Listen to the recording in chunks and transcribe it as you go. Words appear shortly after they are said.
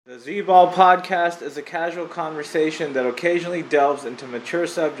The Z-Ball podcast is a casual conversation that occasionally delves into mature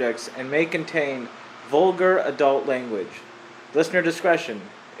subjects and may contain vulgar adult language. Listener discretion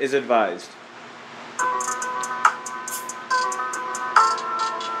is advised.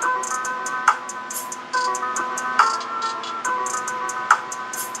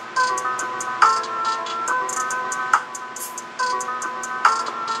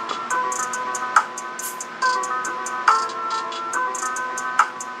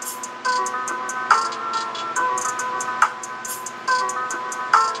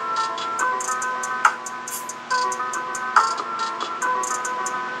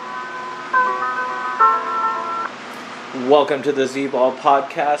 Welcome to the Z-Ball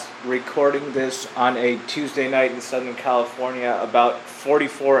podcast, recording this on a Tuesday night in Southern California, about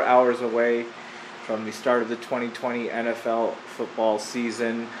 44 hours away from the start of the 2020 NFL football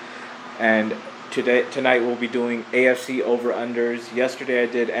season. And tonight we'll be doing AFC Over-Unders. Yesterday I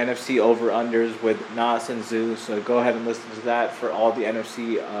did NFC Over-Unders with Nas and Zoo, so go ahead and listen to that for all the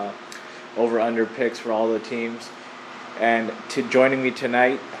NFC Over-Under picks for all the teams. And joining me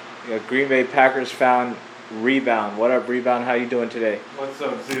tonight, Green Bay Packers fan Rebound. What up, Rebound? How you doing today? What's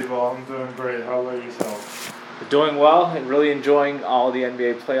up, Z-Ball? I'm doing great. How about yourself? Doing well and really enjoying all the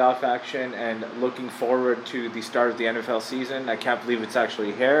NBA playoff action and looking forward to the start of the NFL season. I can't believe it's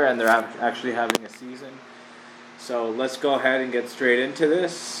actually here and they're actually having a season. So let's go ahead and get straight into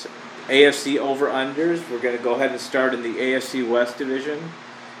this. AFC Over-Unders. We're going to go ahead and start in the AFC West Division.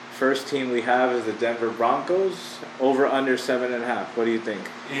 First team we have is the Denver Broncos. Over-under 7.5. What do you think?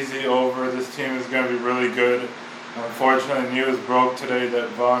 Easy over. This team is going to be really good. Unfortunately, news broke today that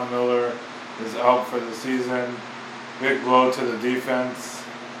Von Miller is out for the season. Big blow to the defense.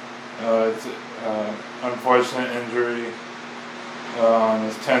 It's an unfortunate injury on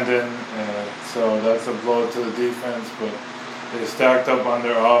his tendon, so that's a blow to the defense. But they stacked up on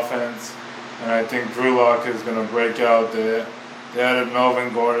their offense, and I think Drew Lock is going to break out. They added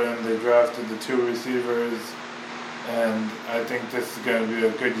Melvin Gordon. They drafted the two receivers. And I think this is going to be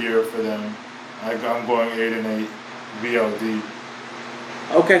a good year for them. I'm going 8-8 VLD.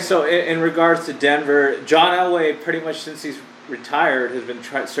 Okay, so in regards to Denver, John Elway, pretty much since he's retired, has been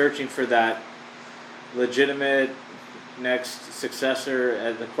searching for that legitimate next successor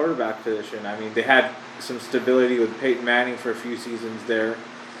at the quarterback position. I mean, they had some stability with Peyton Manning for a few seasons there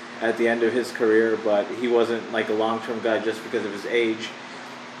at the end of his career, but he wasn't like a long-term guy just because of his age.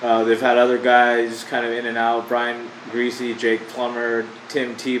 They've had other guys kind of in and out: Brian Greasy, Jake Plummer,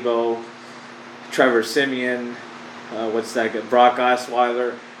 Tim Tebow, Trevor Siemian, Brock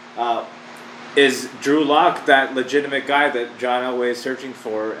Osweiler. Is Drew Lock that legitimate guy that John Elway is searching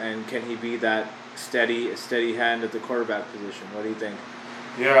for, and can he be that steady hand at the quarterback position? What do you think?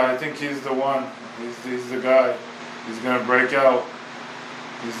 Yeah, I think he's the one. He's the guy. He's gonna break out.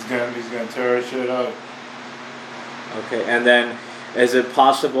 He's gonna tear his shit up. Okay, and then, is it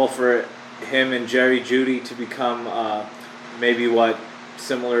possible for him and Jerry Jeudy to become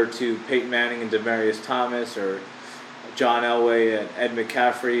similar to Peyton Manning and Demaryius Thomas, or John Elway and Ed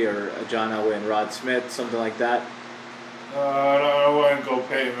McCaffrey, or John Elway and Rod Smith, something like that? I wouldn't go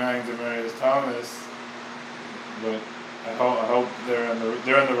Peyton Manning, Demaryius Thomas, but I hope they're in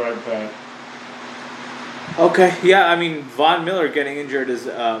the right path. Okay, yeah, I mean, Von Miller getting injured is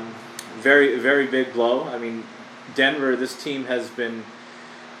very, very big blow. I mean, Denver, this team has been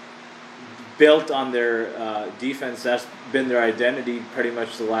built on their defense. That's been their identity pretty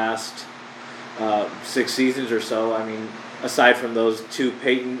much the last 6 seasons or so. I mean, aside from those 2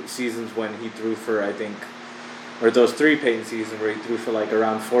 Peyton seasons when he threw for, those 3 Peyton seasons where he threw for like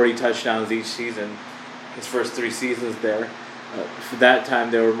around 40 touchdowns each season, his first 3 seasons there. For that time,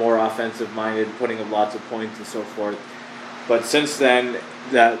 they were more offensive-minded, putting up lots of points and so forth. But since then,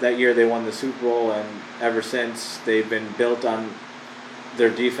 that year they won the Super Bowl, and ever since they've been built on their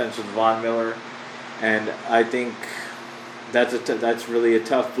defense with Von Miller, and I think that's really a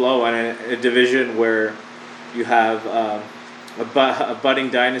tough blow in a division where you have a budding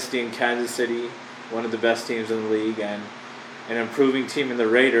dynasty in Kansas City, one of the best teams in the league, and an improving team in the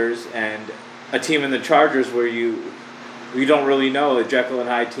Raiders, and a team in the Chargers where you don't really know, a Jekyll and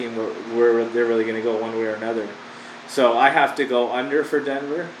Hyde team where they're really going to go one way or another. So I have to go under for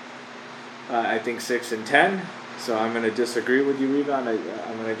Denver. I think 6-10. So I'm going to disagree with you, Rebound.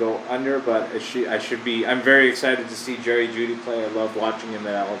 I'm going to go under, but I'm very excited to see Jerry Jeudy play. I love watching him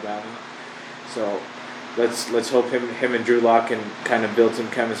at Alabama. So let's hope him and Drew Lock can kind of build some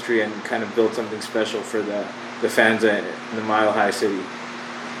chemistry and kind of build something special for the fans in the Mile High City.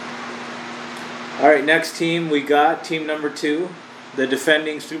 All right, next team we got team number 2, the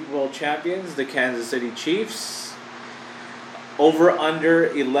defending Super Bowl champions, the Kansas City Chiefs. over under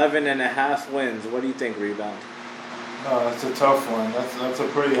 11.5 wins. What do you think, Rebound? No, that's a tough one. That's a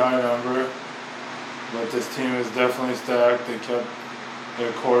pretty high number. But this team is definitely stacked. They kept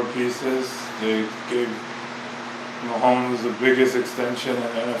their core pieces. They gave Mahomes the biggest extension in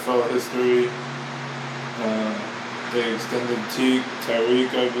NFL history. They extended Tyreek,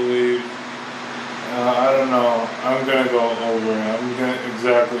 I believe. I don't know. I'm gonna go over.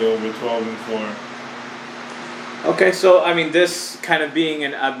 Exactly over 12-4. Okay, so I mean, this kind of being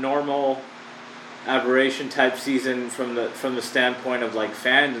an aberration type season from the standpoint of like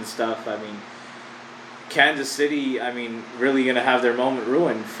fans and stuff. I mean, Kansas City, I mean, really gonna have their moment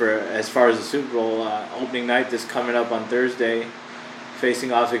ruined for as far as the Super Bowl opening night. This coming up on Thursday,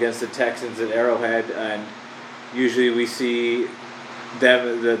 facing off against the Texans at Arrowhead, and usually we see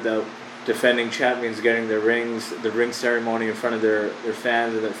them the defending champions getting their rings, the ring ceremony in front of their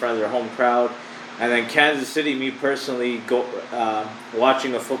fans and in front of their home crowd. And then Kansas City, me personally,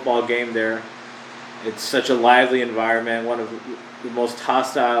 watching a football game there, it's such a lively environment, one of the most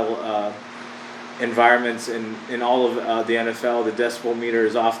hostile environments in all of the NFL. The decibel meter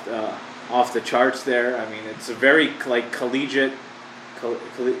is off the charts there. I mean, it's a very like collegiate,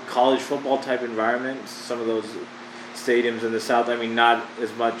 college football type environment. Some of those stadiums in the South, I mean, not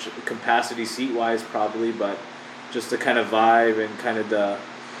as much capacity seat-wise probably, but just the kind of vibe and kind of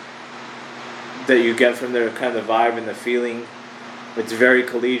that you get from there, kind of the vibe and the feeling. It's very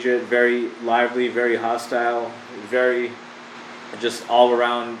collegiate, very lively, very hostile, very just all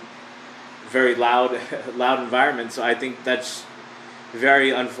around, very loud environment. So I think that's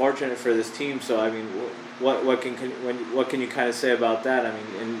very unfortunate for this team. So I mean, what can you kind of say about that? I mean,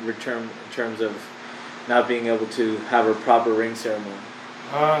 in terms of not being able to have a proper ring ceremony.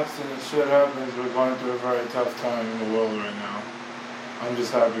 Shit happens. We're going through a very tough time in the world right now. I'm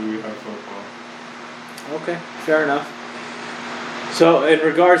just happy we have football. Okay, fair enough. So in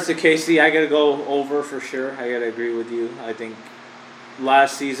regards to KC, I gotta go over for sure. I gotta agree with you. I think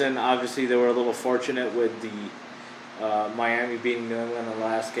last season, obviously, they were a little fortunate with the Miami beating New England in the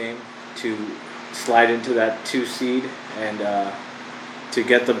last game to slide into that 2 seed and to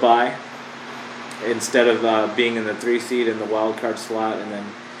get the bye instead of being in the 3 seed in the wild card slot and then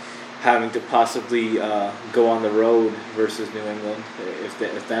having to possibly go on the road versus New England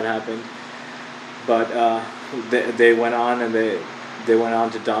if that happened. But they went on and they went on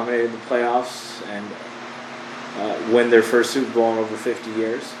to dominate the playoffs and win their first Super Bowl in over 50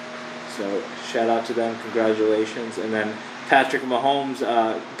 years. So shout out to them, congratulations. And then Patrick Mahomes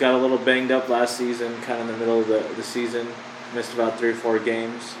got a little banged up last season, kind of in the middle of the season, missed about 3 or 4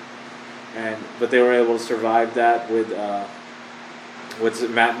 games, but they were able to survive that with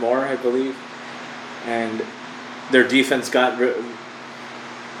Matt Moore, I believe, and their defense got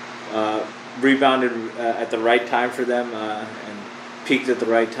rebounded at the right time for them and peaked at the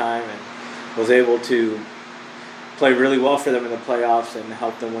right time and was able to play really well for them in the playoffs and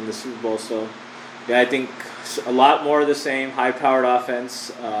help them win the Super Bowl. So, yeah, I think a lot more of the same, high-powered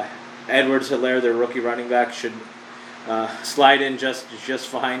offense. Edwards-Helaire, their rookie running back, should slide in just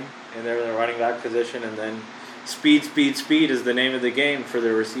fine in their running back position. And then speed is the name of the game for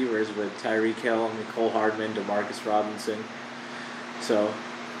their receivers with Tyreek Hill, Nicole Hardman, Demarcus Robinson. So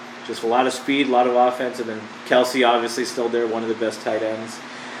just a lot of speed, a lot of offense, and then Kelsey obviously still there, one of the best tight ends,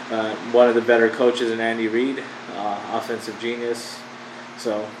 one of the better coaches in Andy Reid, offensive genius.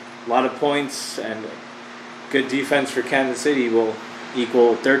 So a lot of points and good defense for Kansas City will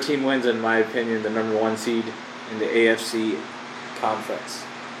equal 13 wins, in my opinion, the number 1 seed in the AFC conference.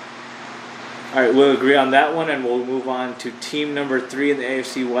 All right, we'll agree on that one, and we'll move on to team number 3 in the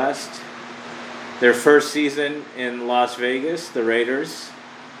AFC West. Their first season in Las Vegas, the Raiders.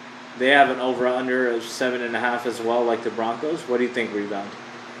 They have an over-under of 7.5 as well, like the Broncos. What do you think, Rebound?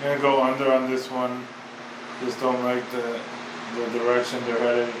 I'm going to go under on this one. Just don't like the direction they're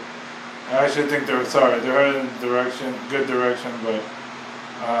headed. I actually think they're headed in good direction, but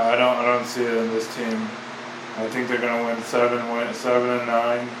I don't see it in this team. I think they're going to win 7 and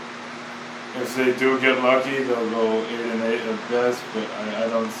 9. If they do get lucky, they'll go 8 and 8 at best, but I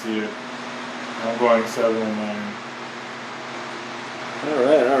don't see it. I'm going 7 and 9.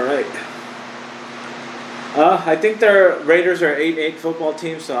 All right. I think their Raiders are 8-8 football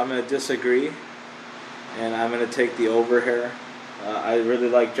team, so I'm going to disagree, and I'm going to take the over here. I really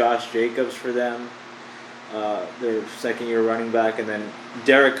like Josh Jacobs for them, their second-year running back, and then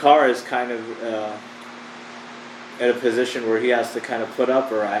Derek Carr is kind of at a position where he has to kind of put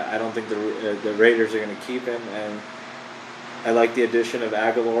up, or I don't think the Raiders are going to keep him, and I like the addition of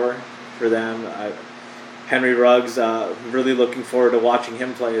Aguilar for them. Henry Ruggs, really looking forward to watching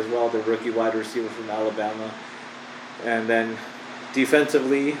him play as well, the rookie wide receiver from Alabama. And then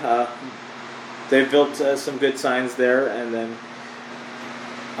defensively, they've built some good signs there, and then,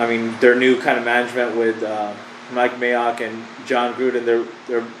 I mean, their new kind of management with Mike Mayock and John Gruden,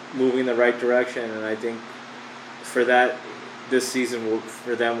 they're moving in the right direction, and I think for that, this season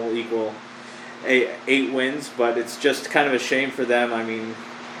for them will equal 8 wins, but it's just kind of a shame for them. I mean,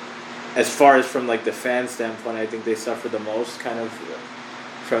 as far as from like the fan standpoint, I think they suffer the most kind of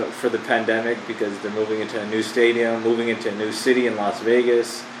for the pandemic because they're moving into a new stadium, moving into a new city in Las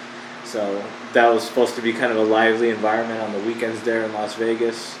Vegas. So that was supposed to be kind of a lively environment on the weekends there in Las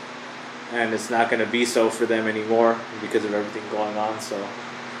Vegas. And it's not going to be so for them anymore because of everything going on. So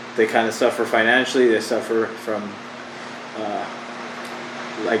they kind of suffer financially. They suffer from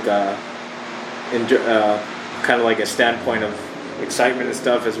kind of like a standpoint of excitement and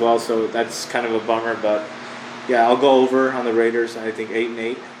stuff as well. So that's kind of a bummer. But yeah, I'll go over on the Raiders. I think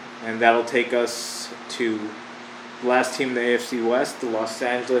 8-8, and that'll take us to the last team in the AFC West, the Los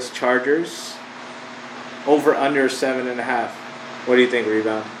Angeles Chargers. Over under 7.5. What do you think,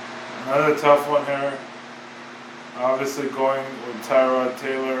 Rebound? Another tough one here. Obviously going with Tyrod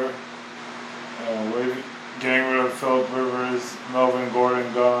Taylor, getting rid of Phillip Rivers, Melvin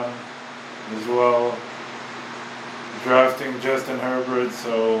Gordon gone as well. Drafting Justin Herbert,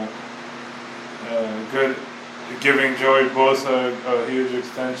 so good. Giving Joey Bosa a huge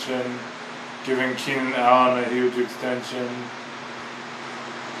extension. Giving Keenan Allen a huge extension.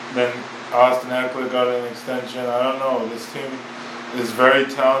 Then Austin Eckler got an extension. I don't know. This team is very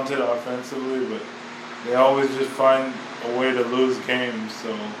talented offensively, but they always just find a way to lose games.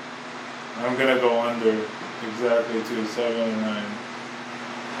 So I'm gonna go under exactly to 7-9.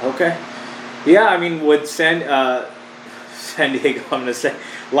 Okay. Yeah, I mean with San Diego, I'm gonna say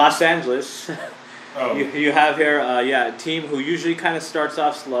Los Angeles. Oh. You have here, a team who usually kind of starts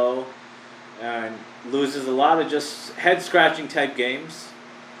off slow and loses a lot of just head scratching type games,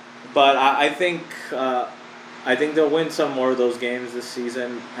 but I think they'll win some more of those games this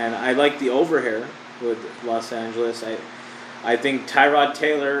season, and I like the over here with Los Angeles. I think Tyrod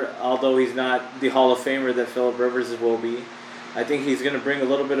Taylor, although he's not the Hall of Famer that Phillip Rivers will be, I think he's going to bring a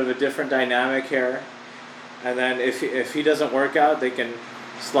little bit of a different dynamic here. And then if he doesn't work out, they can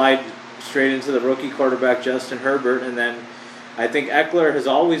slide straight into the rookie quarterback Justin Herbert. And then I think Eckler has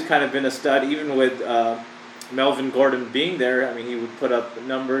always kind of been a stud, even with Melvin Gordon being there. I mean, he would put up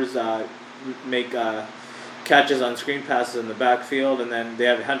numbers, make catches on screen passes in the backfield. And then they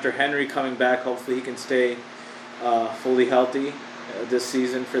have Hunter Henry coming back. Hopefully he can stay fully healthy this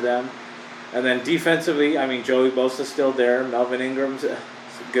season for them. And then defensively, I mean, Joey Bosa's still there. Melvin Ingram's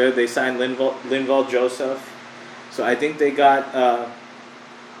good. They signed Linval Joseph. So I think they got a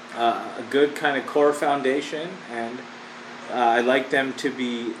good kind of core foundation, and I'd like them to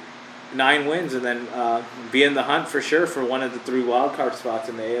be 9 wins and then be in the hunt for sure for one of the 3 wildcard spots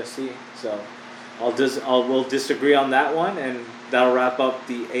in the AFC. So we'll disagree on that one, and that'll wrap up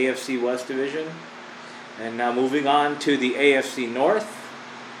the AFC West division. And now moving on to the AFC North,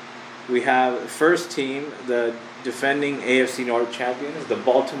 we have first team, the defending AFC North champions, the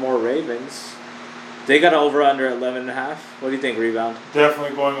Baltimore Ravens. They got over under 11.5. What do you think, Rebound?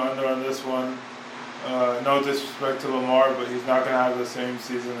 Definitely going under on this one. No disrespect to Lamar, but he's not going to have the same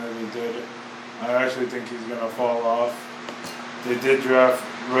season as he did. I actually think he's going to fall off. They did draft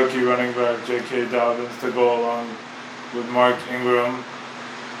rookie running back J.K. Dobbins to go along with Mark Ingram.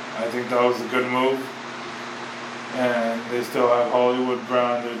 I think that was a good move. And they still have Hollywood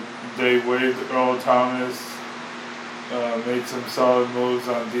Brown. They waived Earl Thomas, made some solid moves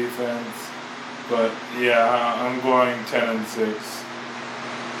on defense. But yeah, I'm going 10-6.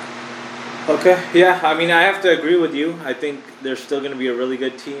 Okay, yeah, I mean, I have to agree with you. I think they're still going to be a really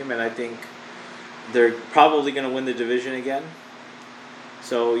good team, and I think they're probably going to win the division again.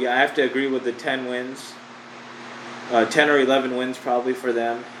 So yeah, I have to agree with the 10 wins. 10 or 11 wins probably for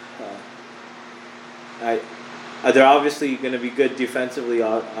them. They're obviously going to be good defensively,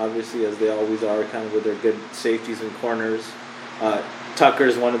 obviously, as they always are, kind of with their good safeties and corners.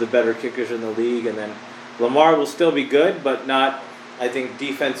 Tucker's one of the better kickers in the league, and then Lamar will still be good, but not. I think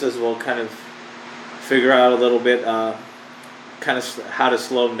defenses will kind of figure out a little bit, kind of how to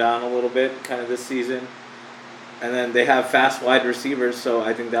slow him down a little bit, kind of this season. And then they have fast wide receivers, so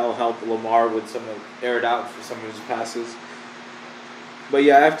I think that will help Lamar with some air it out for some of his passes. But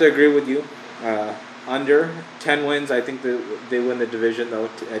yeah, I have to agree with you. Under 10 wins, I think they win the division though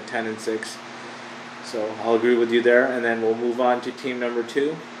at 10-6. So I'll agree with you there, and then we'll move on to team number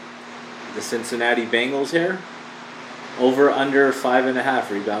 2, the Cincinnati Bengals here. Over under 5.5.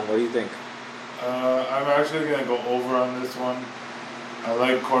 Rebound. What do you think? I'm actually gonna go over on this one. I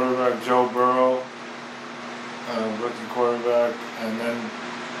like quarterback Joe Burrow, rookie quarterback. And then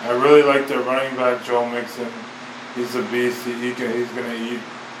I really like their running back, Joe Mixon. He's a beast. He's going to eat.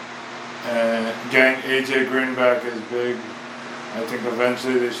 And getting AJ Green back is big. I think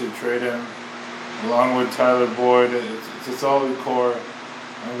eventually they should trade him. Along with Tyler Boyd, it's a solid core.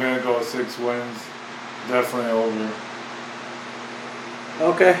 I'm going to go 6 wins. Definitely over.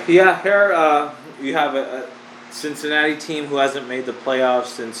 Okay, yeah, here you have a Cincinnati team who hasn't made the playoffs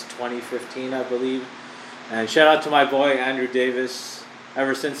since 2015, I believe. And shout out to my boy, Andrew Davis.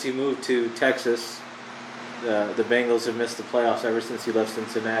 Ever since he moved to Texas, the Bengals have missed the playoffs ever since he left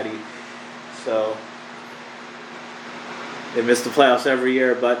Cincinnati. So they missed the playoffs every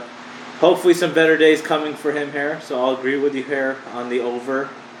year, but hopefully some better days coming for him here. So I'll agree with you here on the over,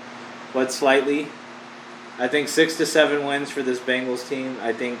 but slightly. I think 6 to 7 wins for this Bengals team.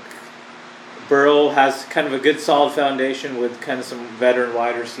 I think Burrow has kind of a good solid foundation with kind of some veteran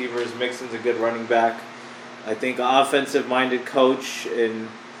wide receivers. Mixon's a good running back. I think offensive-minded coach in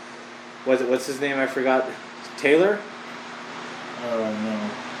what's his name? I forgot. Taylor? No.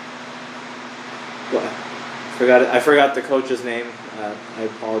 I forgot the coach's name. I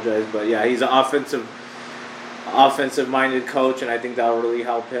apologize, but yeah, he's an offensive-minded coach, and I think that'll really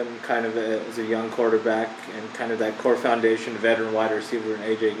help him kind of as a young quarterback and kind of that core foundation, veteran wide receiver in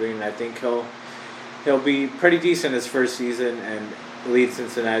AJ Green. And I think he'll be pretty decent his first season and lead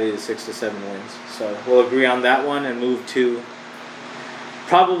Cincinnati to 6 to 7 wins. So we'll agree on that one and move to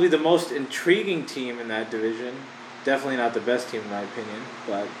probably the most intriguing team in that division. Definitely not the best team in my opinion,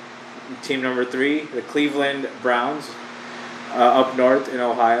 but team number 3, the Cleveland Browns, up north in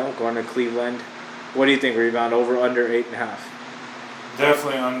Ohio, going to Cleveland. What do you think, Rebound? Over, under 8.5?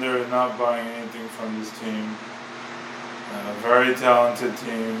 Definitely under, not buying anything from this team. Very talented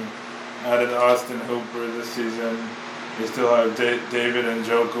team. Added Austin Hooper this season. They still have David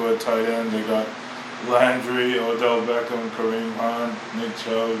Njoku at tight end. They got Landry, Odell Beckham, Kareem Hunt, Nick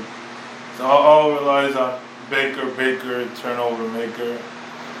Chubb. So all relies on Baker, turnover maker.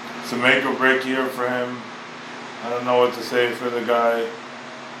 It's a make or break year for him. I don't know what to say for the guy.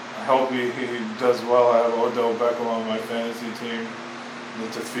 I hope he does well. I have Odell Beckham on my fantasy team.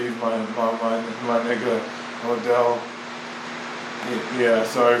 Need to feed my nigga Odell. Yeah,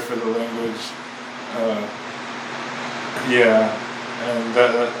 sorry for the language. And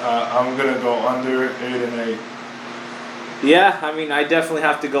I'm gonna go under 8-8. Yeah, I mean, I definitely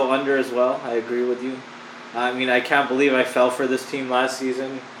have to go under as well. I agree with you. I mean, I can't believe I fell for this team last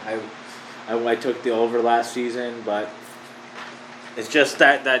season. I took the over last season, but it's just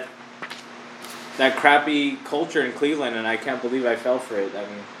that crappy culture in Cleveland, and I can't believe I fell for it. I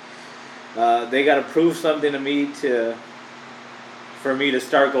mean, they got to prove something to me for me to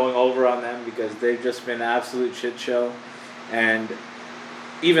start going over on them because they've just been an absolute shit show. And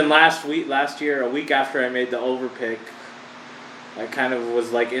even last year, a week after I made the over pick, I kind of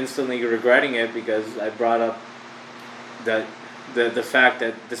was like instantly regretting it because I brought up the fact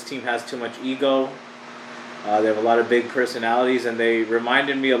that this team has too much ego. They have a lot of big personalities, and they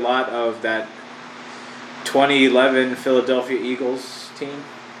reminded me a lot of that 2011 Philadelphia Eagles team,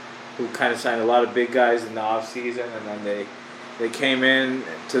 who kind of signed a lot of big guys in the offseason, and then they came in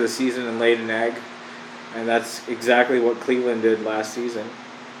to the season and laid an egg. And that's exactly what Cleveland did last season.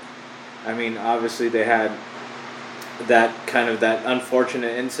 I mean, obviously they had that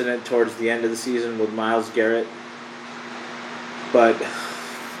unfortunate incident towards the end of the season with Myles Garrett. But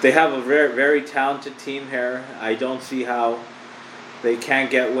they have a very, very talented team here. I don't see how they can't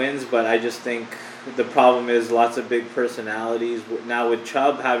get wins, but I just think the problem is lots of big personalities. Now with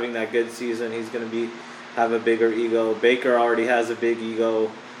Chubb having that good season, he's going to have a bigger ego. Baker already has a big ego.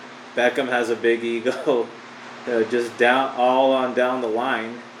 Beckham has a big ego. Just down the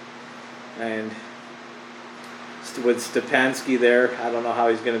line. And with Stefanski there, I don't know how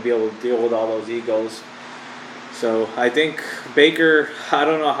he's going to be able to deal with all those egos. So I think Baker, I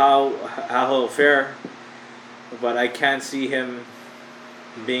don't know how he'll fare, but I can't see him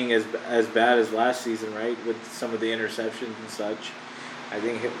being as bad as last season, right, with some of the interceptions and such. I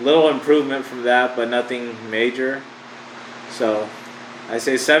think a little improvement from that, but nothing major. So I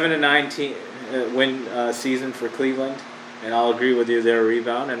say 7-9 win season for Cleveland, and I'll agree with you there,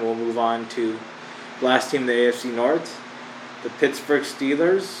 Rebound, and we'll move on to last team in the AFC North, the Pittsburgh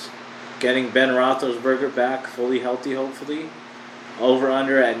Steelers, getting Ben Roethlisberger back, fully healthy, hopefully. Over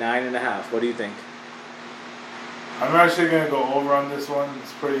under at 9.5. What do you think? I'm actually gonna go over on this one.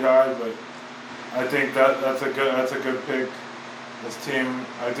 It's pretty high, but I think that's a good pick. This team,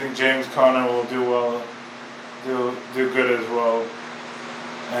 I think James Conner will do well, do good as well,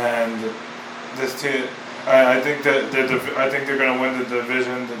 and this team, I think they're gonna win the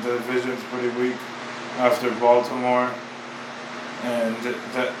division. The division's pretty weak after Baltimore, And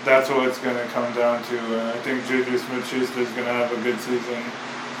that's what it's going to come down to. And I think Juju Smith-Schuster is going to have a good season.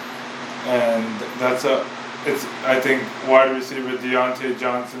 And I think wide receiver Deontay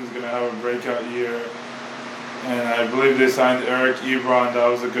Johnson is going to have a breakout year. And I believe they signed Eric Ebron. That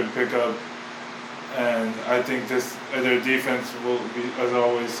was a good pickup. And I think their defense will be, as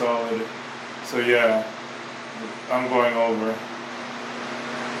always, solid. So yeah, I'm going over.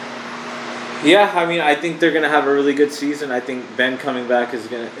 Yeah, I mean, I think they're going to have a really good season. I think Ben coming back is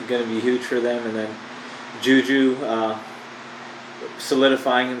going to be huge for them. And then Juju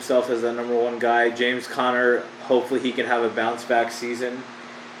solidifying himself as the number one guy. James Conner, hopefully he can have a bounce-back season.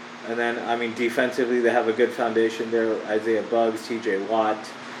 And then, I mean, defensively, they have a good foundation there. Isaiah Buggs, T.J. Watt,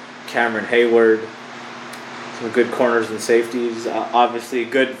 Cameron Hayward, some good corners and safeties. Obviously,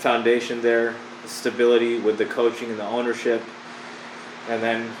 good foundation there. Stability with the coaching and the ownership. And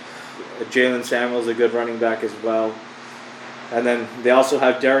then Jalen Samuels, a good running back as well. And then they also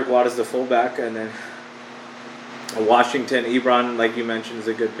have Derek Watt as the fullback. And then Washington, Ebron, like you mentioned, is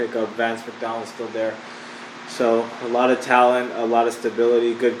a good pickup. Vance McDonald's still there. So a lot of talent, a lot of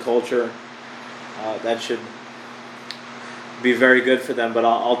stability, good culture. That should be very good for them. But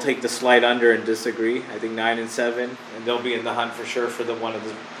I'll take the slight under and disagree. I think 9-7, and they'll be in the hunt for sure for one of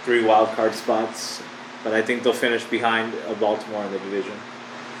the 3 wild card spots. But I think they'll finish behind Baltimore in the division.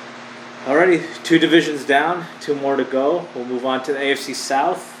 Alrighty, 2 divisions down, 2 more to go. We'll move on to the AFC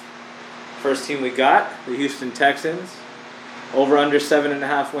South. First team we got, the Houston Texans. Over under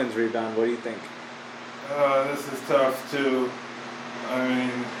 7.5 wins. Rebound. What do you think? This is tough too. I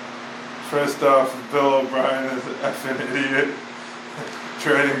mean, first off, Bill O'Brien is an effing idiot.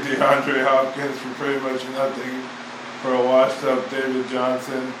 Trading DeAndre Hopkins for pretty much nothing for a washed up David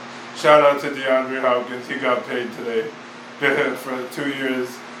Johnson. Shout out to DeAndre Hopkins. He got paid today for 2 years,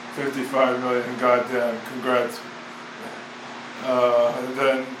 $55 million. Goddamn, congrats. And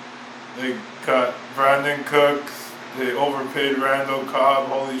then they got Brandon Cooks. They overpaid Randall Cobb.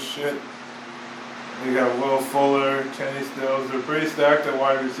 Holy shit. They got Will Fuller, Kenny Stills. They're pretty stacked at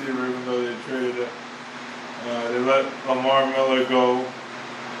wide receiver, even though they traded. They let Lamar Miller go.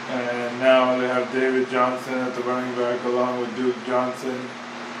 And now they have David Johnson at the running back along with Duke Johnson.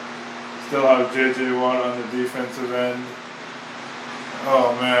 Still have J.J. Watt on the defensive end.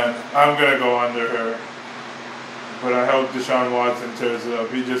 Oh man, I'm going to go under her. But I hope Deshaun Watson tears it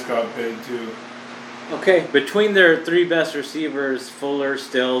up. He just got paid too. Okay, between their 3 best receivers, Fuller,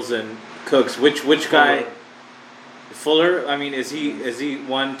 Stills, and Cooks, which guy? Fuller. I mean, is he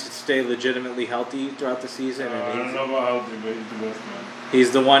one to stay legitimately healthy throughout the season? I don't know about healthy, but he's the best man.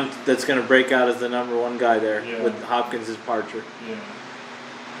 He's the one that's going to break out as the number 1 guy there with Hopkins' departure. Yeah.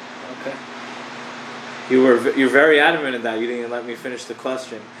 Okay. You're very adamant in that. You didn't even let me finish the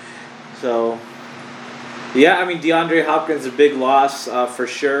question. So, yeah, I mean, DeAndre Hopkins a big loss for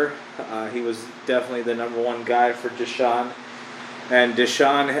sure. He was definitely the number 1 guy for Deshaun. And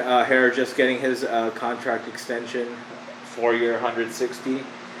Deshaun Hare just getting his contract extension, 4-year, $160,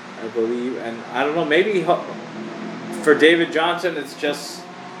 I believe. And I don't know, maybe for David Johnson, it's just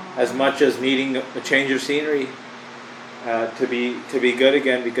as much as needing a change of scenery to be good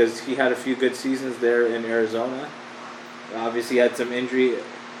again, because he had a few good seasons there in Arizona. Obviously, had some injury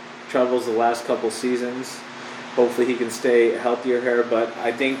troubles the last couple seasons. Hopefully, he can stay healthier here. But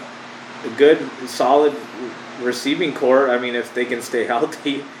I think a good, solid receiving core. I mean, if they can stay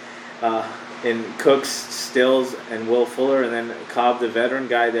healthy, in Cooks, Stills, and Will Fuller, and then Cobb, the veteran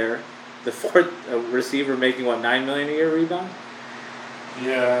guy there, the 4th receiver making $9 million a year rebound.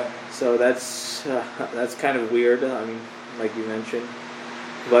 Yeah. So that's kind of weird. I mean, like you mentioned,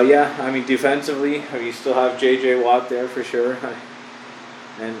 but yeah, I mean, defensively, you still have J.J. Watt there for sure,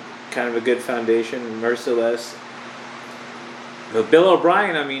 and kind of a good foundation, merciless. But Bill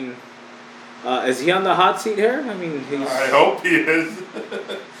O'Brien, I mean. Is he on the hot seat here? I mean, I hope he is.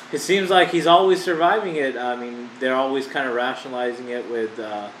 It seems like he's always surviving it. I mean, they're always kind of rationalizing it with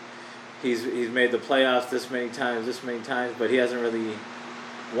he's made the playoffs this many times, but he hasn't really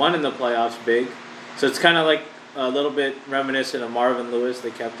won in the playoffs big. So it's kind of like a little bit reminiscent of Marvin Lewis.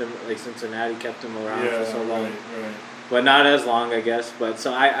 They kept him, like Cincinnati kept him around for so long. Right. But not as long, I guess. But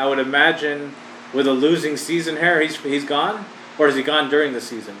so I would imagine with a losing season here, he's gone, or is he gone during the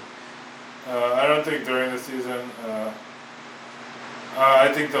season? I don't think during the season.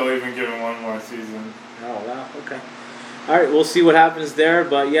 I think they'll even give him 1 more season. Oh, wow. Okay. All right, we'll see what happens there.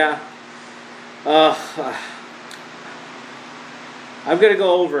 But, yeah. I'm going to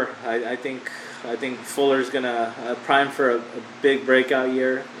go over. I think Fuller's going to prime for a big breakout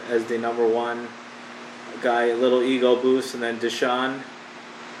year as the number 1 guy, a little ego boost. And then Deshaun,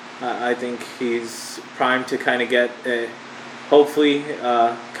 I think he's primed to kind of get hopefully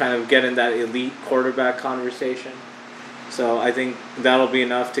kind of get in that elite quarterback conversation. So I think that'll be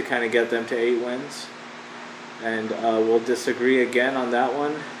enough to kind of get them to 8 wins. And we'll disagree again on that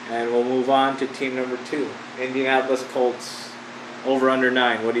one. And we'll move on to team number 2, Indianapolis Colts, over under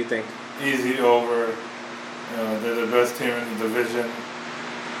 9. What do you think? Easy over. They're the best team in the division.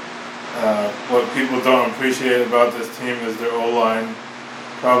 What people don't appreciate about this team is their O-line.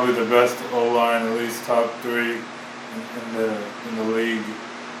 Probably the best O-line, at least top 3 in the league.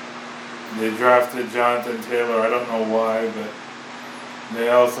 They drafted Jonathan Taylor. I don't know why, but they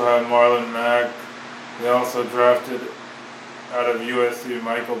also have Marlon Mack. They also drafted out of USC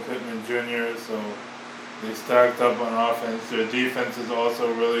Michael Pittman Jr., so they stacked up on offense. Their defense is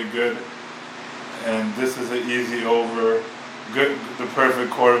also really good, and this is an easy over. Good, the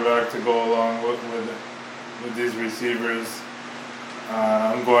perfect quarterback to go along with these receivers.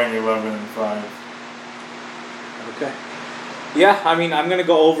 I'm going 11-5. Okay. Yeah, I mean, I'm going to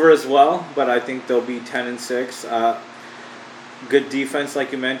go over as well, but I think they'll be 10-6. Good defense,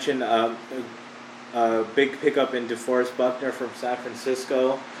 like you mentioned. Big pickup in DeForest Buckner from San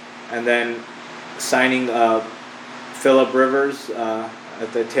Francisco, and then signing Phillip Rivers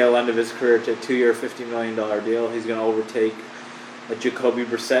at the tail end of his career to a 2-year, $50 million deal. He's going to overtake Jacoby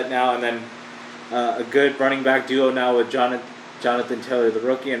Brissett now, and then a good running back duo now with Jonathan Taylor, the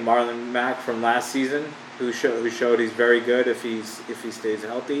rookie, and Marlon Mack from last season, who showed he's very good if he stays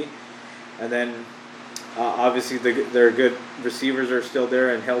healthy. And then obviously their good receivers are still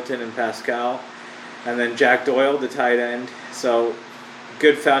there, and Hilton and Pascal. And then Jack Doyle, the tight end. So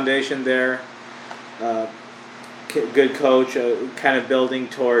good foundation there. Good coach, kind of building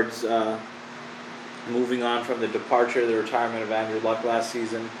towards moving on from the retirement of Andrew Luck last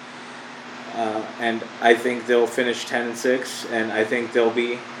season. And I think they'll finish 10-6, and I think they'll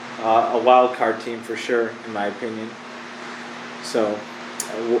be a wild card team for sure, in my opinion. So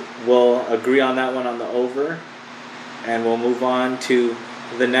we'll agree on that one on the over, and we'll move on to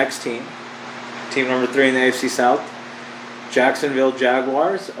the next team. Team number 3 in the AFC South, Jacksonville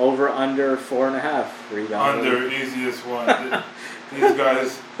Jaguars, over under 4.5 rebounds. Under, easiest one. These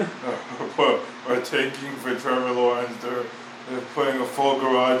guys are taking for Trevor Lawrence. They're putting a full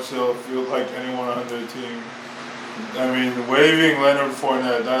garage sale field like anyone on their team. I mean, waiving Leonard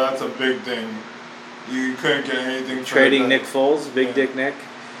Fournette, that's a big thing. You couldn't get anything. Trading Nick Foles, Big Dick Nick.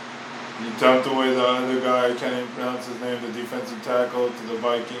 You dumped away the other guy, I can't even pronounce his name, the defensive tackle, to the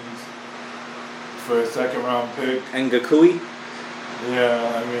Vikings for a second-round pick. And Ngakui.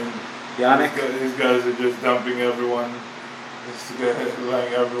 Yeah, I mean, Yannick. These guys are just dumping everyone, just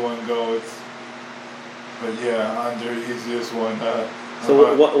letting everyone go. But yeah, under easiest one.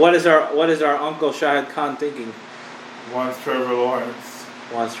 So what is our Uncle Shahid Khan thinking? Wants Trevor Lawrence.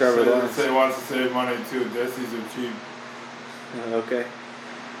 Wants Trevor Lawrence. He wants to save money too. Desi's are cheap. Okay.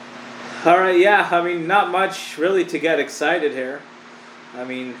 All right. Yeah. I mean, not much really to get excited here. I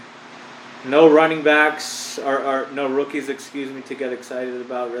mean, no running backs or no rookies, to get excited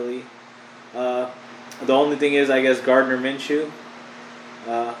about really. The only thing is, I guess, Gardner Minshew,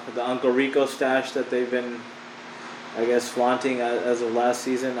 the Uncle Rico stash that they've been, I guess, flaunting as of last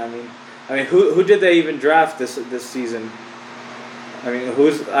season. I mean, who did they even draft this season? I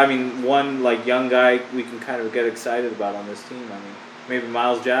mean, one like young guy we can kind of get excited about on this team. I mean, maybe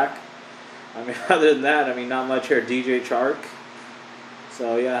Miles Jack. I mean, other than that, I mean, not much here. DJ Chark.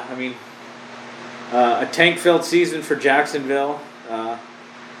 So yeah, I mean, a tank-filled season for Jacksonville.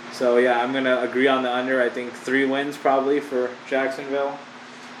 So yeah, I'm gonna agree on the under. I think 3 wins probably for Jacksonville,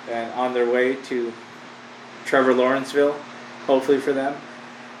 and on their way to Trevor Lawrenceville, hopefully for them.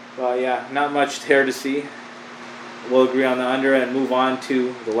 But yeah, not much here to see. We'll agree on the under and move on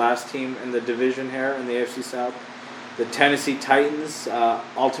to the last team in the division here in the AFC South. The Tennessee Titans,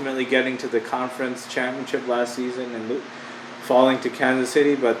 ultimately getting to the conference championship last season and falling to Kansas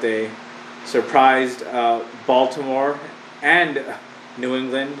City, but they surprised Baltimore and New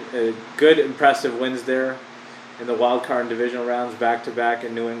England. Good, impressive wins there in the wild card and divisional rounds, back-to-back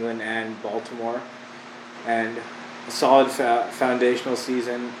in New England and Baltimore. And a solid foundational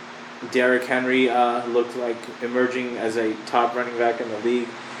season. Derrick Henry looked like emerging as a top running back in the league.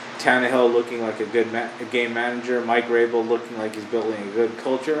 Tannehill looking like a good game manager. Mike Rabel looking like he's building a good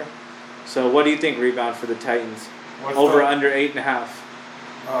culture. So what do you think, rebound for the Titans? Over under 8.5.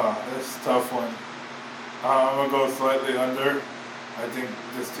 Oh, that's a tough one. I'm going to go slightly under. I think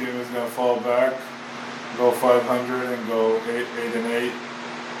this team is going to fall back, go 500 and go 8-8.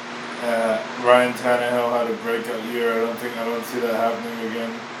 Ryan Tannehill had a breakout year. I don't see that happening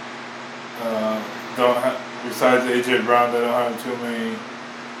again. Besides AJ Brown, they don't have too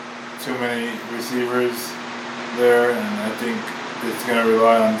many receivers. there, and I think it's going to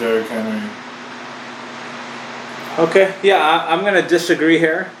rely on Derrick Henry. Okay, yeah, I'm going to disagree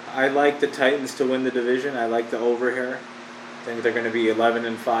here. I like the Titans to win the division. I like the over here. I think they're going to be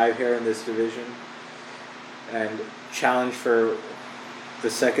 11-5 here in this division, and challenge for the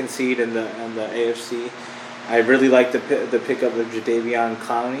second seed in the AFC. I really like the pickup of Jadeveon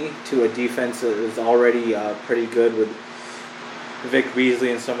Clowney to a defense that is already pretty good with Vic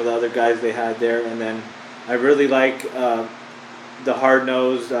Beasley and some of the other guys they had there, and then I really like the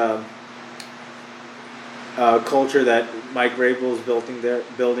hard-nosed culture that Mike Vrabel is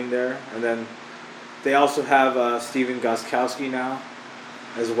building there, and then they also have Steven Gostkowski now,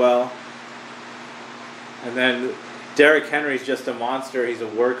 as well, and then Derrick Henry's just a monster. He's a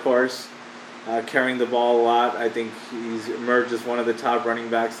workhorse, carrying the ball a lot. I think he's emerged as one of the top running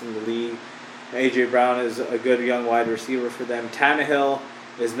backs in the league. A.J. Brown is a good young wide receiver for them. Tannehill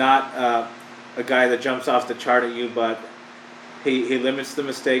is not a guy that jumps off the chart at you, but he limits the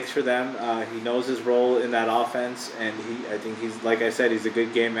mistakes for them. He knows his role in that offense, and I think he's, like I said, he's a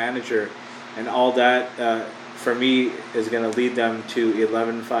good game manager. And all that, for me, is going to lead them to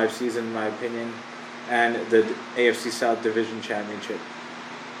 11-5 season, in my opinion, and the AFC South Division Championship.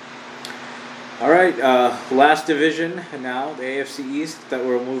 All right, last division now, the AFC East that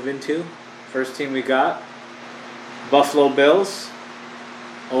we'll move into. First team we got, Buffalo Bills,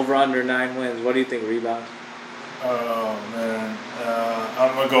 over under 9 wins. What do you think, Rebound? Oh, man.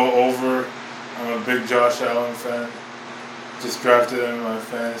 I'm going to go over. I'm a big Josh Allen fan. Just drafted him in my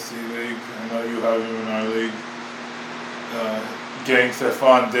fantasy league. I know you have him in our league. Getting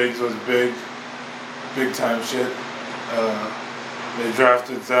Stephon Diggs was big time shit. They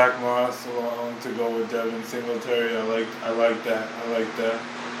drafted Zach Moss along to go with Devin Singletary. I like that.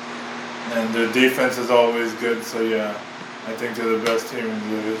 And their defense is always good, so yeah, I think they're the best team in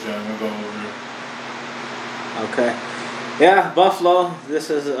the division. I'm gonna go over. Okay. Yeah, Buffalo, this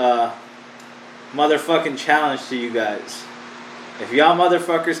is a motherfucking challenge to you guys. If y'all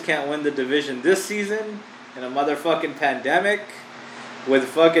motherfuckers can't win the division this season in a motherfucking pandemic with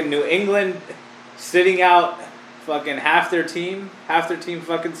fucking New England sitting out fucking half their team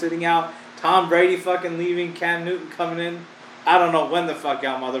fucking sitting out, Tom Brady fucking leaving, Cam Newton coming in, I don't know when the fuck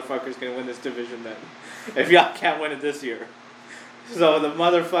y'all motherfuckers gonna win this division then. If y'all can't win it this year. So the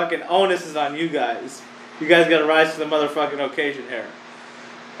motherfucking onus is on you guys. You guys gotta rise to the motherfucking occasion here.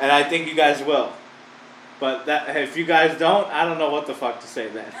 And I think you guys will. But that if you guys don't, I don't know what the fuck to say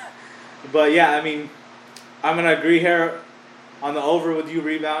then. But yeah, I mean, I'm gonna agree here on the over with you,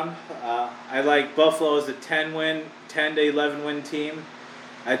 Rebound. I like Buffalo as a 10 to 11 win team.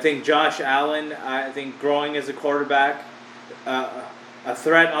 I think Josh Allen, growing as a quarterback, a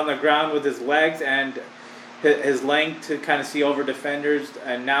threat on the ground with his legs and his length to kind of see over defenders.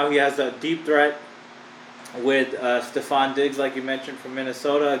 And now he has a deep threat with Stephon Diggs, like you mentioned, from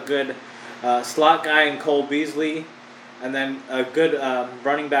Minnesota. A good slot guy in Cole Beasley. And then a good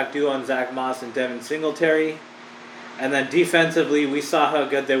running back duo in Zach Moss and Devin Singletary. And then defensively, we saw how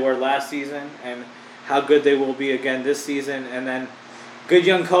good they were last season and how good they will be again this season. And then good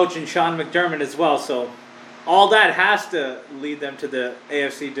young coach in Sean McDermott as well. So all that has to lead them to the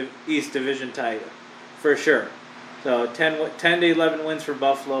AFC East Division title, for sure. So 10 to 11 wins for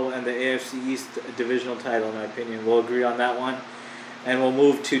Buffalo and the AFC East Divisional title, in my opinion. We'll agree on that one. And we'll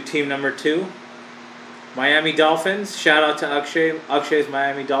move to team number 2, Miami Dolphins. Shout out to Akshay. Akshay's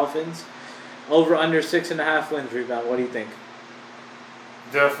Miami Dolphins. Over under 6.5 wins, Rebound. What do you think?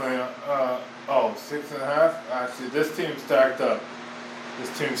 Definitely. 6.5? Actually, this team stacked up.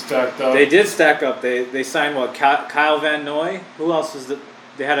 They did stack up. They signed what? Kyle Van Noy. Who else is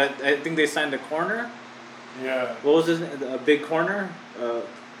they had I think they signed a corner. Yeah. What was his name? A big corner.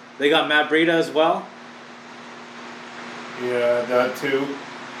 They got Matt Breida as well. Yeah, that too.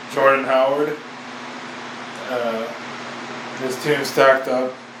 Jordan Howard. This team stacked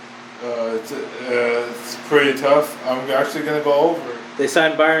up. It's pretty tough. I'm actually gonna go over. They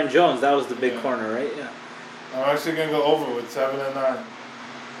signed Byron Jones. That was the big corner, right? Yeah. I'm actually gonna go over with 7 and 9.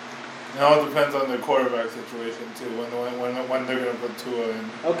 It all depends on the quarterback situation too. When they're gonna put Tua in.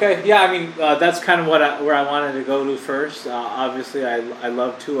 Okay, yeah. I mean, that's kind of where I wanted to go to first. Obviously, I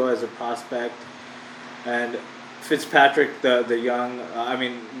love Tua as a prospect, and Fitzpatrick, the young.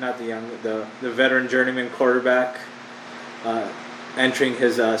 Not the young, the veteran journeyman quarterback, entering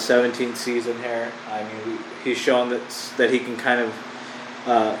his 17th season here. I mean, he's shown that he can kind of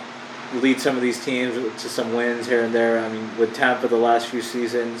lead some of these teams to some wins here and there. I mean, with Tampa the last few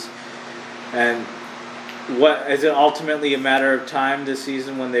seasons. And what is it ultimately a matter of time this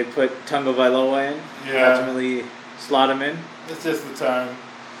season when they put Tunga Vailoa in? Yeah. Ultimately slot him in? It's just the time.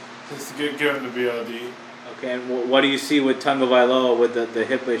 Just to give him the BLD. Okay, and what do you see with Tagovailoa with the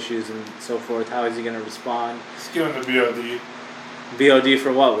hip issues and so forth? How is he going to respond? Just give him the BOD. BOD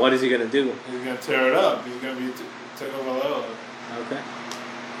for what? What is he going to do? He's going to tear it up. He's going to be Tagovailoa. Okay.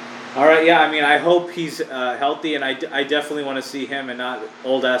 All right, yeah, I mean, I hope he's healthy, and I definitely want to see him and not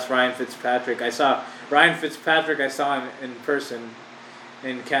old-ass Ryan Fitzpatrick. I saw him in person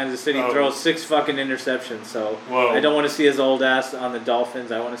in Kansas City throw 6 fucking interceptions, so I don't want to see his old ass on the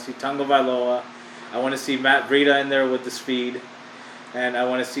Dolphins. I want to see Tagovailoa. I want to see Matt Breida in there with the speed, and I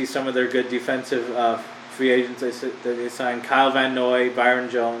want to see some of their good defensive free agents that they signed. Kyle Van Noy, Byron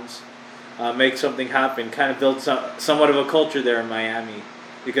Jones, make something happen, kind of build somewhat of a culture there in Miami.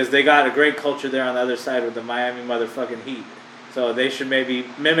 Because they got a great culture there on the other side with the Miami motherfucking Heat. So they should maybe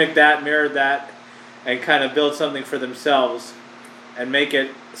mimic that, mirror that, and kind of build something for themselves and make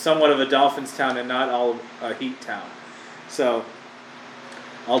it somewhat of a Dolphins town and not all a Heat town. So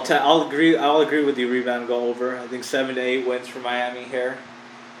I'll agree with you, Rebound, go over. I think 7 to 8 wins for Miami here.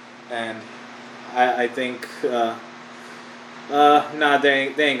 And I think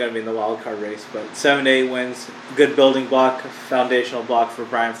they ain't gonna be in the wild card race, but 7 to 8 wins, good building block, foundational block for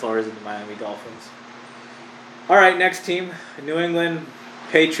Brian Flores and the Miami Dolphins. All right, next team, New England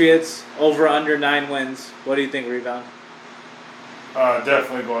Patriots, over under 9 wins. What do you think, Rebound?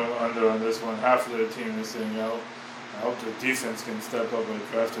 Definitely going under on this one. Half of their team is sitting out. I hope their defense can step up.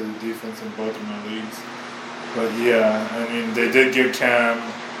 I drafted the defense in both of my leagues. But yeah, I mean, they did get Cam.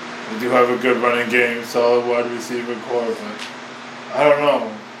 They do have a good running game, solid wide receiver core, but I don't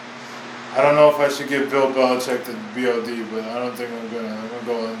know. I don't know if I should give Bill Belichick the BOD, but I don't think I'm gonna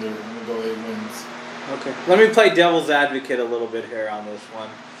go under. I'm gonna go 8 wins. Okay. Let me play devil's advocate a little bit here on this one.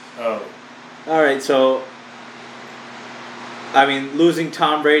 Oh. All right. So, I mean, losing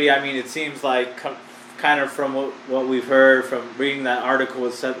Tom Brady. I mean, it seems like kind of from what we've heard from reading that article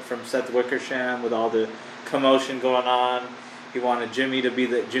from Seth Wickersham with all the commotion going on. He wanted Jimmy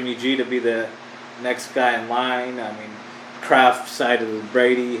G to be the next guy in line. I mean, Kraft sided with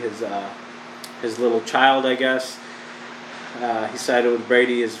Brady, his little child, I guess. He sided with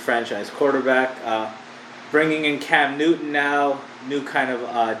Brady as franchise quarterback. Bringing in Cam Newton now, new kind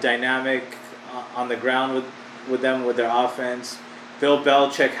of dynamic on the ground with them, with their offense. Bill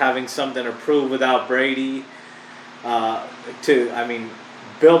Belichick having something to prove without Brady. Bill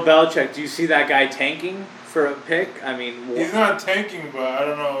Belichick, do you see that guy tanking for a pick? I mean, he's not tanking, but I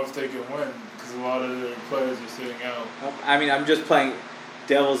don't know if they can win because a lot of their players are sitting out. I mean, I'm just playing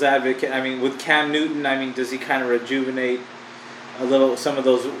devil's advocate. I mean, with Cam Newton, I mean, does he kind of rejuvenate a little some of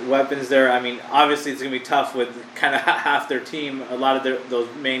those weapons there? I mean, obviously it's going to be tough with kind of half their team, a lot of those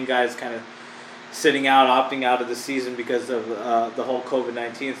main guys kind of sitting out, opting out of the season because of the whole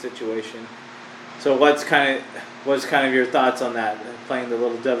COVID-19 situation. So what's kind of your thoughts on that? Playing the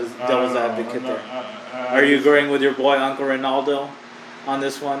little devil's advocate there. Are you agreeing with your boy Uncle Ronaldo on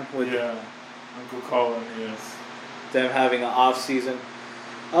this one? Yeah, Uncle Colin, yes. Them having an off season.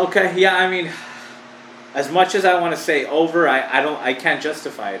 Okay, yeah. I mean, as much as I want to say over, I can't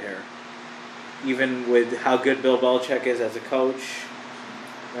justify it here. Even with how good Bill Belichick is as a coach,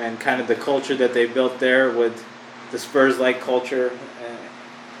 and kind of the culture that they built there with the Spurs-like culture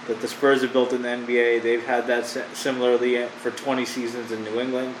that the Spurs have built in the NBA. They've had that similarly for 20 seasons in New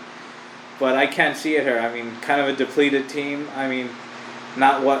England. But I can't see it here. I mean, kind of a depleted team. I mean,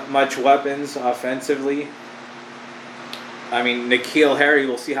 not much weapons offensively. I mean, N'Keal Harry,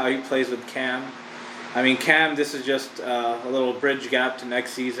 we'll see how he plays with Cam. I mean, Cam, this is just a little bridge gap to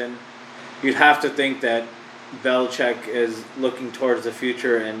next season. You'd have to think that Belichick is looking towards the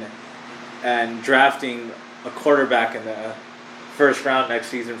future and drafting a quarterback in the first round next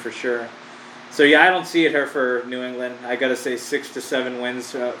season for sure. So yeah, I don't see it here for New England. I gotta say 6 to 7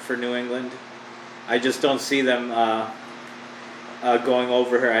 wins for New England. I just don't see them going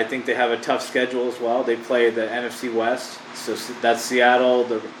over here. I think they have a tough schedule as well. They play the NFC West, so that's Seattle,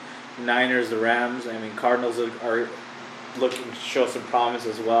 the Niners, the Rams. I mean, Cardinals are looking to show some promise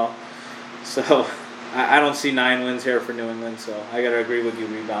as well. So I don't see 9 wins here for New England. So I gotta agree with you,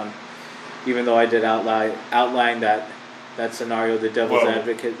 Rebound. Even though I did outline that scenario, the devil's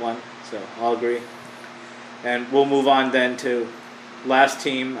advocate one. So I'll agree. And we'll move on then to last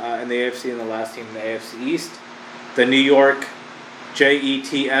team in the AFC and the last team in the AFC East. The New York Jets,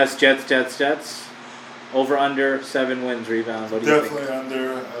 Jets. Over under 7 wins, Rebound. What do you think? Definitely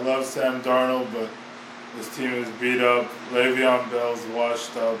under. I love Sam Darnold, but this team is beat up. Le'Veon Bell's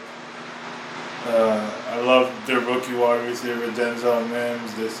washed up. I love their rookie wide receiver, Denzel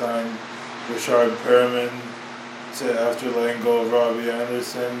Mims. They signed Rashard Perriman after letting go of Robbie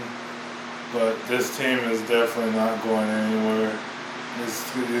Anderson. But this team is definitely not going anywhere.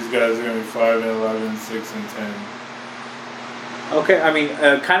 These guys are going to be 5-11, 6-10. Okay, I mean,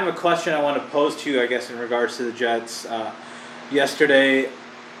 kind of a question I want to pose to you, I guess, in regards to the Jets. Yesterday,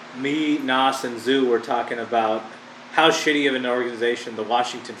 me, Nas, and Zoo were talking about how shitty of an organization the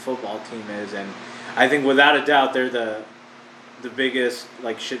Washington football team is, and I think without a doubt they're the biggest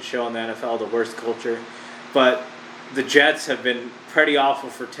shit show in the NFL, the worst culture. But the Jets have been pretty awful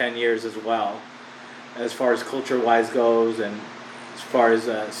for 10 years as well, as far as culture-wise goes, and as far as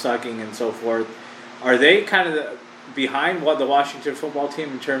sucking and so forth. Are they kind of behind what the Washington football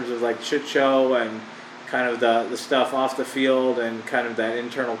team in terms of shit show and kind of the stuff off the field and kind of that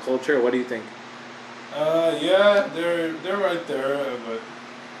internal culture? What do you think? Yeah, they're right there, but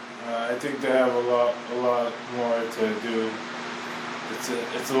I think they have a lot more to do.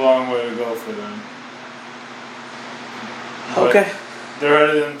 It's a long way to go for them. Okay. But they're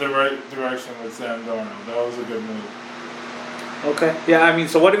headed in the right direction with Sam Darnold. That was a good move. Okay. Yeah, I mean,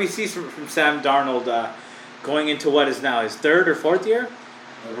 so what do we see from Sam Darnold going into what is now his third or fourth year?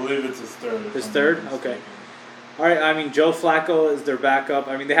 I believe it's his third. His third? Okay. All right, I mean, Joe Flacco is their backup.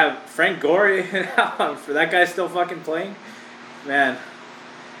 I mean, they have Frank Gore. For that guy still fucking playing? Man.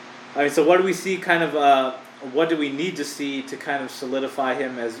 I mean, so what do we see kind of, what do we need to see to kind of solidify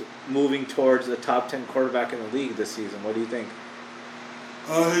him as moving towards a top 10 quarterback in the league this season? What do you think?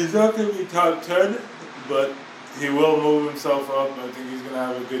 He's not going to be top 10, but he will move himself up. I think he's going to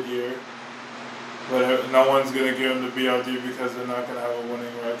have a good year. But no one's going to give him the BLD because they're not going to have a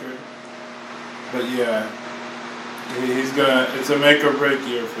winning record. But yeah, it's a make or break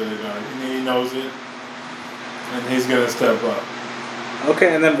year for the guy. He knows it, and he's going to step up.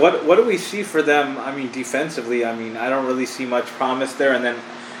 Okay, and then what do we see for them? I mean, defensively, I mean, I don't really see much promise there. And then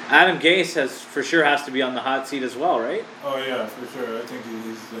Adam Gase has to be on the hot seat as well, right? Oh yeah, for sure. I think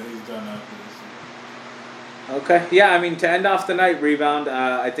he's done after this. Okay, yeah, I mean, to end off the night, Rebound,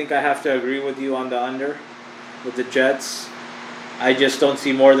 I think I have to agree with you on the under with the Jets. I just don't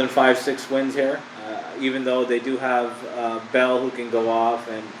see more than 5-6 wins here, even though they do have Bell who can go off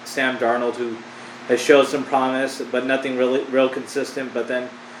and Sam Darnold who has showed some promise, but nothing really real consistent. But then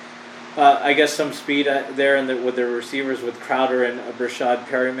I guess some speed there with the receivers with Crowder and Brashad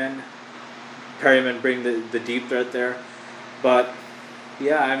Perryman. Perryman bring the deep threat there. But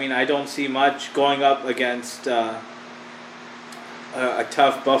yeah, I mean, I don't see much going up against a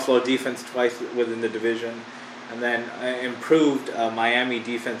tough Buffalo defense twice within the division, and then improved Miami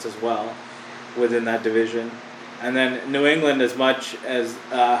defense as well within that division. And then New England, as much as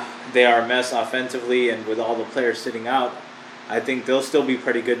they are a mess offensively and with all the players sitting out, I think they'll still be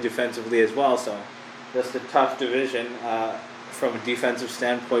pretty good defensively as well. So just a tough division from a defensive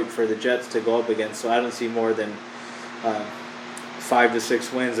standpoint for the Jets to go up against. So I don't see more than 5 to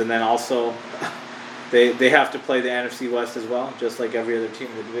 6 wins. And then also they have to play the NFC West as well, just like every other team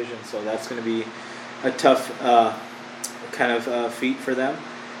in the division. So that's going to be a tough kind of feat for them.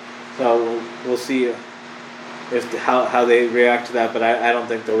 So we'll see how they react to that, but I don't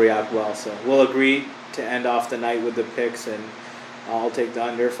think they'll react well. So we'll agree to end off the night with the picks, and I'll take the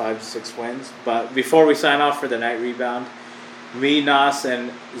under 5 to 6 wins. But before we sign off for the night, Rebound, me, Nas,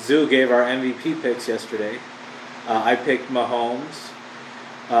 and Zoo gave our MVP picks yesterday. I picked Mahomes.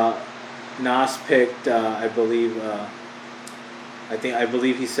 Nas picked, I believe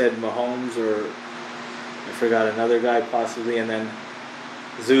he said Mahomes, or I forgot another guy possibly, and then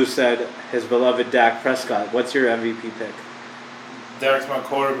Zoo said his beloved Dak Prescott. What's your MVP pick? Dak's my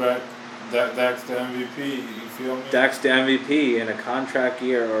quarterback. Dak's the MVP. You feel me? Dak's the MVP in a contract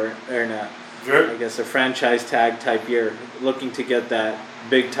year or in a, I guess, a franchise tag type year, looking to get that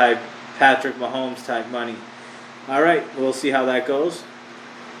big type Patrick Mahomes type money. All right, we'll see how that goes.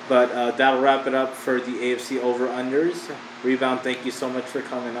 But that'll wrap it up for the AFC Over-Unders. Rebound, thank you so much for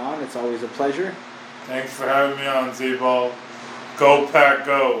coming on. It's always a pleasure. Thanks for having me on, Z-Ball. Go Pack,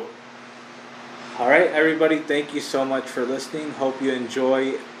 go. All right, everybody, thank you so much for listening. Hope you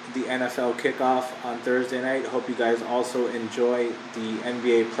enjoy the NFL kickoff on Thursday night. Hope you guys also enjoy the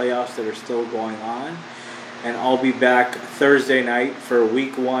NBA playoffs that are still going on. And I'll be back Thursday night for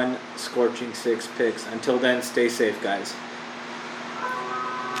Week 1 Scorching 6 picks. Until then, stay safe, guys.